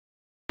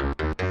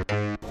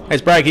Hey,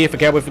 it's Bragg here for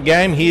Cowboy for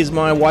Game. Here's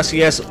my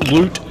YCS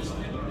loot.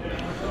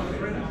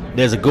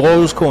 There's a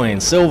Glows coin,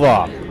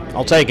 silver.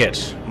 I'll take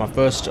it. My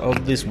first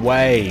of this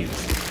wave.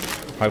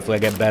 Hopefully I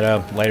get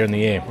better later in the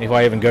year, if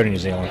I even go to New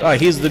Zealand. Oh,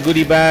 here's the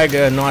goodie bag,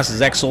 nice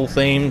Zexal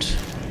themed,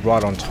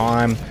 right on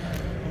time.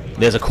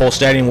 There's a Core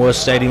Stadium,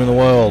 worst stadium in the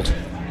world.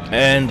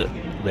 And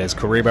there's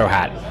Karibo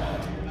hat.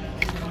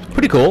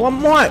 Pretty cool.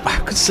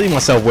 I could see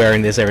myself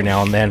wearing this every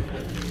now and then.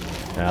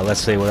 Let's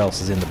see what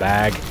else is in the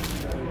bag.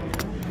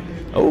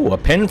 Oh, a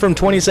pen from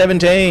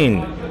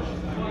 2017.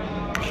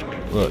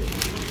 Look,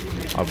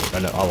 I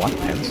like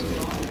pens.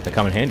 They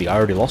come in handy. I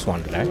already lost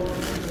one today.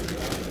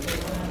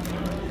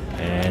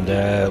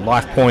 And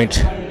life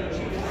point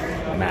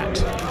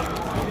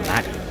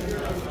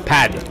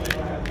pad.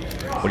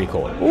 What do you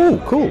call it?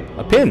 Oh, cool.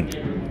 A pin.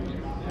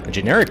 A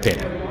generic pin.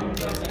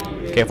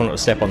 Careful not to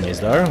step on these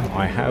though.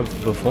 I have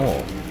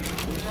before.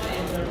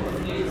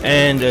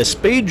 And a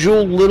Speed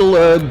Jewel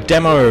little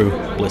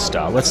demo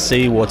blister. Let's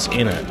see what's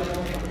in it.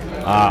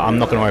 I'm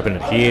not going to open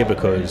it here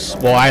because,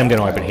 well, I am going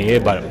to open here,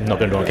 but I'm not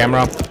going to do it on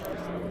camera.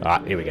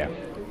 Here we go.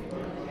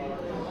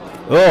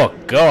 Oh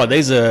god,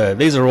 these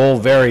are all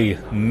very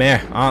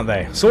meh, aren't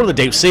they? Sort of the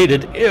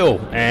deep-seated, ew,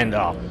 and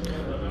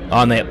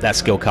that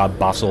skill card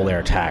buffs all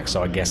their attacks,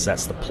 so I guess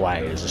that's the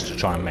play, is just to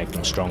try and make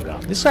them stronger.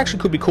 This actually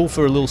could be cool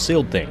for a little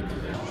sealed thing.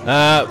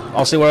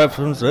 I'll see what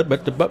happens.